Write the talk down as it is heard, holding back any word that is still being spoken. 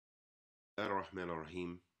Ar-Rahman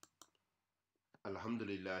Ar-Rahim.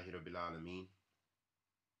 Alhamdulillahi Rabbil Alameen.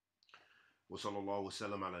 Wa sallallahu wa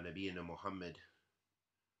sallam ala nabiyyina Muhammad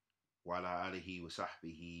wa ala alihi wa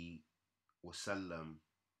sahbihi wa sallam.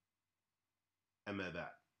 Amma ba'd.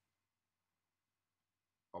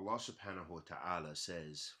 Allah subhanahu wa ta'ala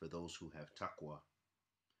says, for those who have taqwa,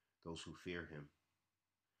 those who fear Him,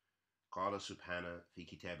 قال سبحانه في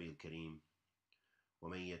كتابه الكريم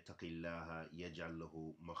ومن يتق الله يجعل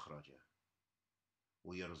له مخرجا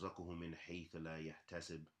ويرزقه من حيث لا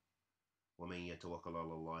يحتسب ومن يتوكل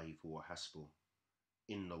على الله فهو حسبه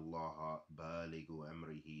إن الله بالغ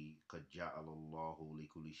أمره قد جعل الله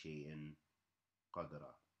لكل شيء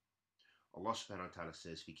قدرا. Allah subhanahu wa ta'ala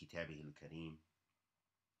says في كتابه الكريم,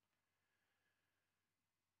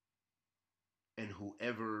 and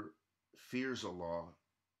whoever fears Allah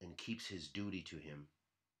and keeps his duty to Him,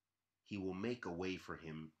 He will make a way for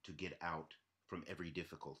him to get out from every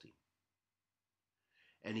difficulty.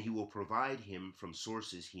 And He will provide him from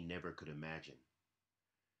sources he never could imagine.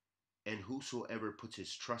 And whosoever puts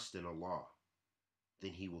his trust in Allah,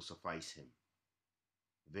 then He will suffice him.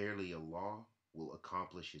 Verily Allah will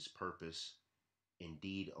accomplish His purpose.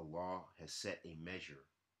 Indeed, Allah has set a measure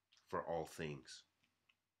for all things.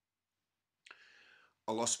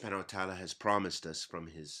 Allah subhanahu wa ta'ala has promised us from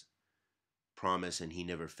His promise, and He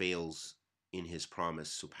never fails in His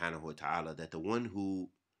promise subhanahu wa ta'ala, that the one who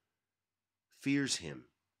fears Him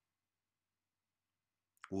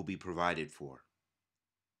will be provided for,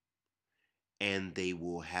 and they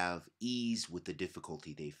will have ease with the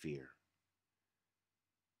difficulty they fear.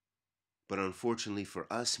 But unfortunately for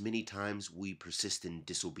us, many times we persist in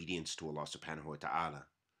disobedience to Allah subhanahu wa ta'ala,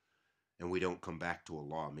 and we don't come back to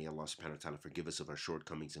Allah. May Allah subhanahu wa ta'ala forgive us of our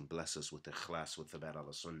shortcomings and bless us with ikhlas, with thabat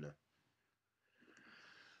Ahl Sunnah.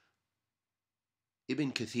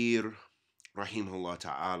 Ibn Kathir rahimahullah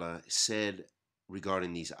ta'ala said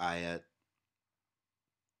regarding these ayat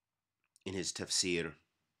in his Tafseer,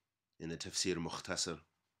 in the Tafseer Mukhtasar,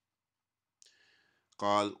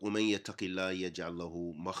 قال ومن يتق الله يجعل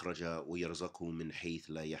له مخرجا ويرزقه من حيث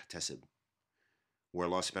لا يحتسب, where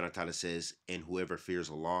Allah subhanahu wa ta'ala says, and whoever fears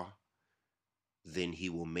Allah, then He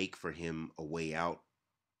will make for him a way out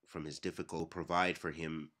from his difficult, provide for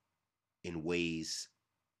him in ways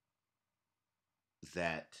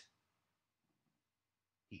that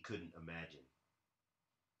he couldn't imagine.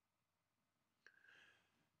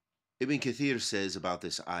 Ibn Kathir says about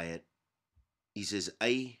this ayat, he says,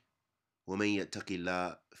 أي ومن يتق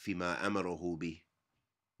الله فيما أمره به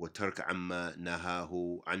وترك عما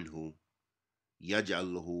نهاه عنه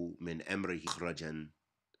يجعل له من أمره مخرجا.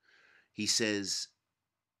 He says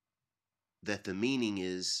that the meaning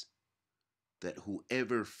is that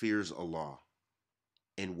whoever fears Allah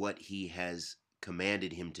and what He has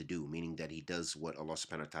commanded him to do, meaning that he does what Allah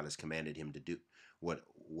subhanahu wa ta'ala has commanded him to do, what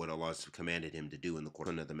Allah has commanded him to do in the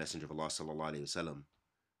Koran of the Messenger of Allah sallallahu alayhi wasallam,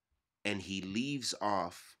 and he leaves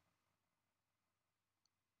off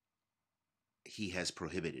He has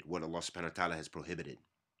prohibited, what Allah subhanahu wa ta'ala has prohibited,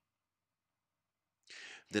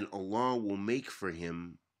 then Allah will make for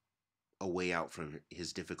him a way out from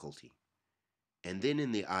his difficulty. And then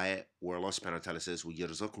in the ayah where Allah subhanahu wa ta'ala says,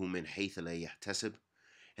 وَيَرْزَقْهُ مِنْ حَيْثَ لَا يَحْتَسِبْ,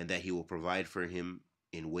 and that He will provide for him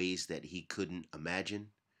in ways that he couldn't imagine,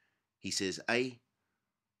 He says, أي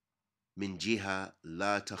من جهة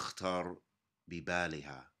لا تخطر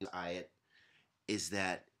ببالها. The ayat is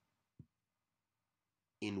that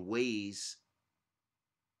in ways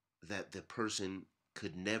that the person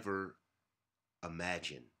could never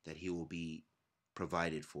imagine that he will be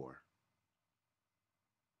provided for.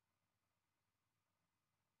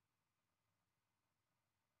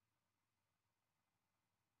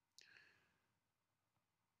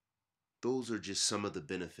 Those are just some of the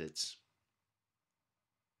benefits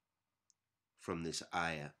from this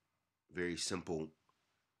ayah. Very simple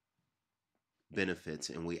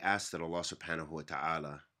benefits. And we ask that Allah subhanahu wa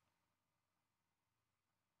ta'ala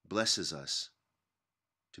blesses us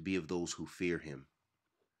to be of those who fear Him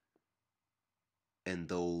and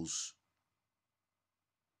those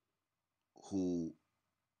who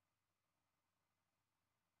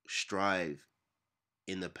strive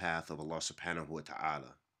in the path of Allah subhanahu wa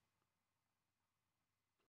ta'ala.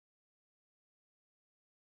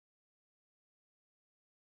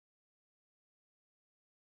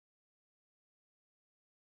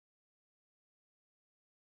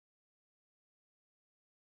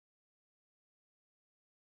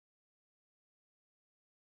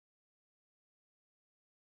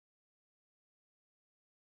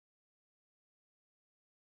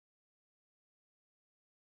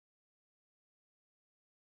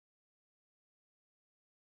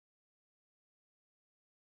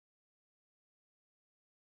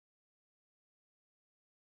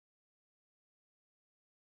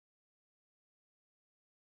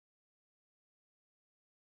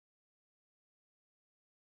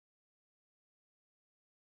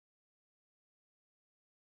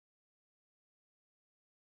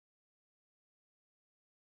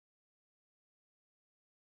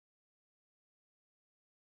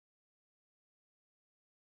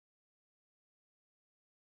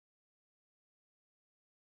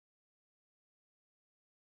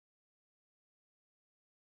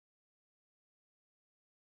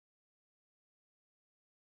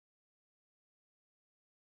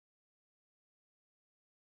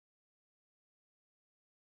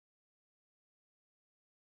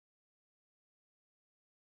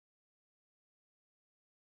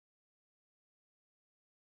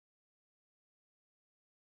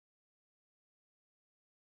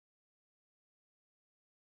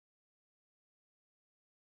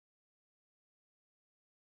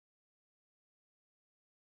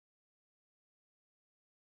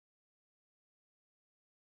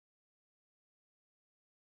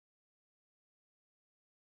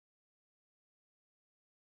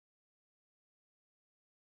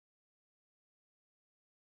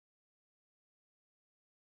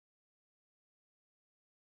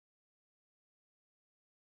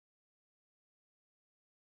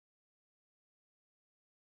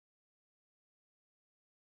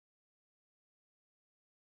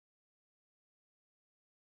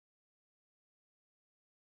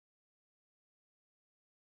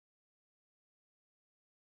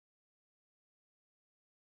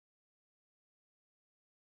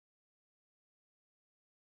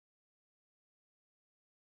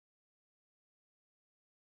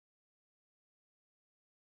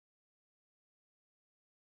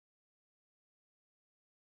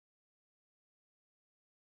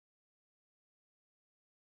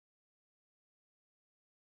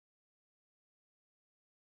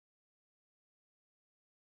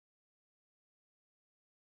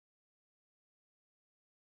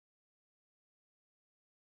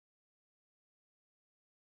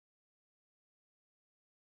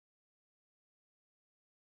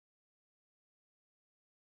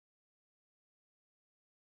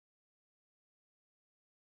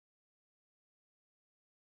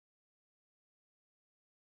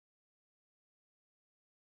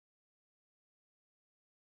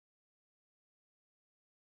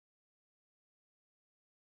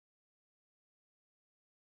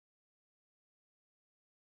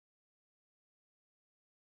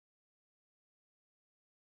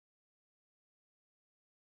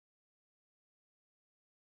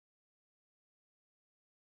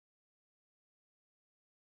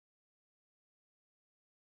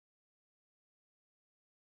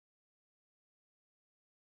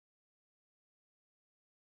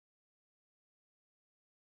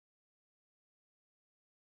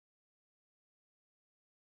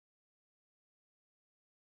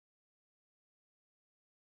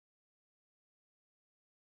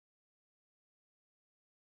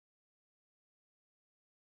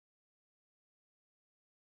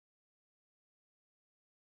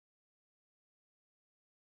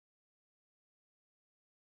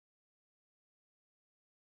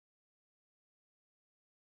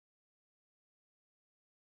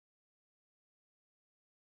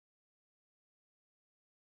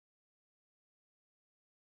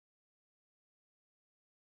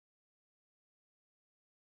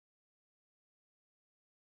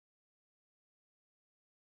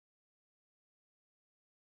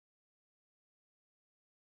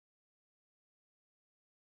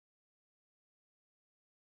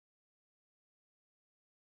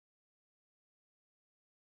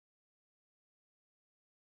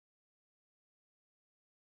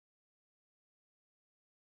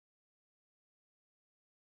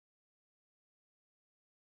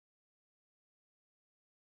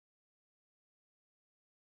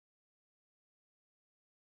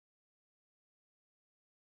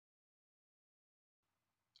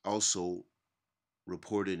 also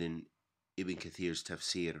reported in Ibn Kathir's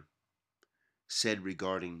Tafseer, said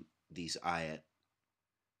regarding these ayat,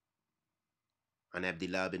 عن عبد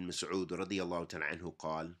الله بن مسعود رضي الله تعالى عنه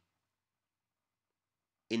قال: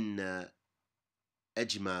 إن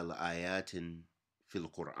أجمل آيات في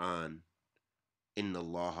القرآن إن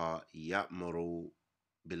الله يأمر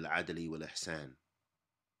بالعدل والإحسان،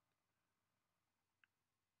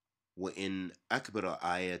 وإن أكبر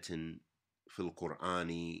آية في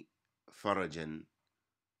القرآن فرجا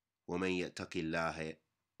ومن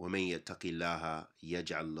يتق الله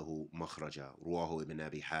يجعل له مخرجا، رواه ابن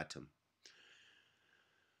أبي حاتم.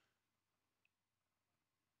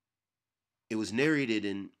 It was narrated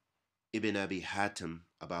in Ibn Abi Hatim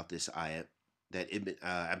about this ayat that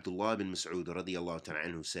Abdullah bin Mas'ud radiyallahu ta'ala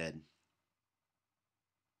anhu said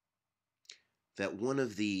that one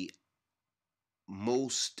of the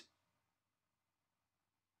most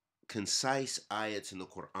concise ayats in the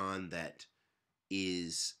Quran that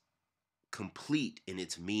is complete in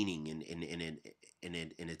its meaning and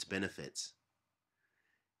in its benefits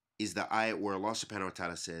is the ayat where Allah subhanahu wa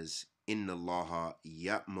ta'ala says, Inna Allaha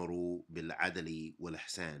ya'muru bil adli wal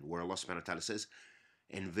ihsan, where Allah subhanahu wa ta'ala says,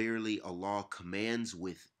 and verily Allah commands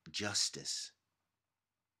with justice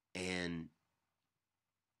and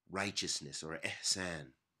righteousness, or ihsan.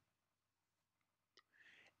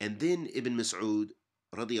 And then Ibn Mas'ud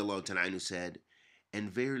radiyallahu ta'ala anhu said, and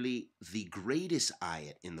verily the greatest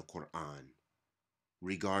ayat in the Quran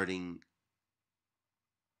regarding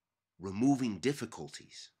removing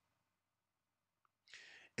difficulties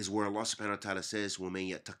is where Allah subhanahu wa ta'ala says, وَمَن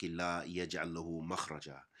يَتَّقِ اللَّهَ يَجْعَلْ لَهُ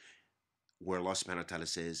مَخْرَجًا, where Allah subhanahu wa ta'ala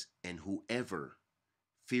says, and whoever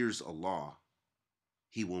fears Allah,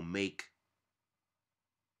 He will make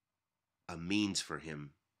a means for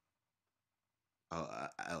him,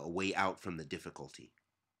 a way out from the difficulty.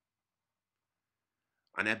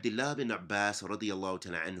 عن عبد الله بن عباس رضي الله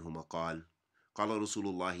تعالى عنهما قال: قال رسول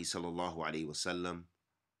الله صلى الله عليه وسلم: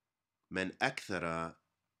 من أكثر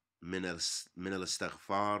من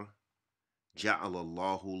الاستغفار جعل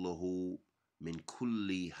الله له من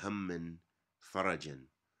كل هم فرجا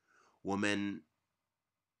ومن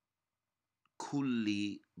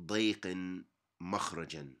كل ضيق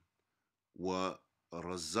مخرجا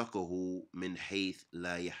ورزقه من حيث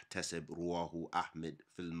لا يحتسب، رواه Ahmed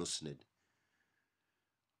في المسند.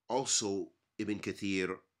 Also, Ibn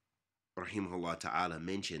Kathir rahimahullah ta'ala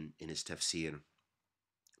mentioned in his tafsir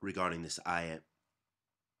regarding this ayat,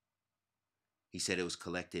 he said it was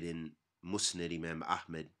collected in Musnad Imam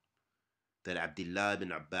Ahmed, that Abdullah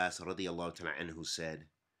bin Abbas radiyallahu ta'ala anhu said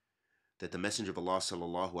that the Messenger of Allah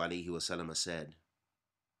sallallahu alayhi wa sallam said,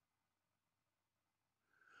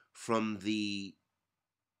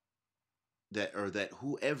 that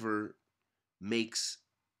whoever makes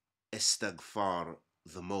istighfar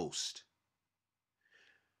the most,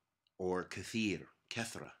 or kathir,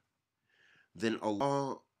 kathra, then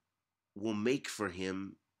Allah will make for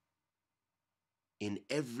him in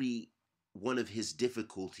every one of his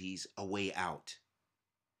difficulties a way out,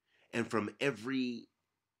 and from every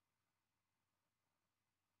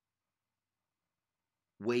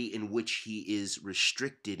way in which he is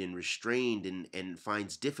restricted and restrained and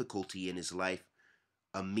finds difficulty in his life,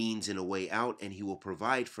 a means and a way out, and he will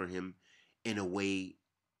provide for him in a way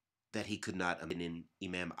that he could not in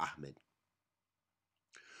Imam Ahmed.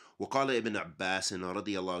 وقال ابن عباس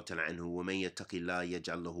رضي الله تعالى عنه: ومن يتق الله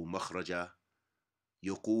يجعل له مخرجا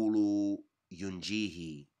يقول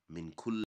ينجيه من كل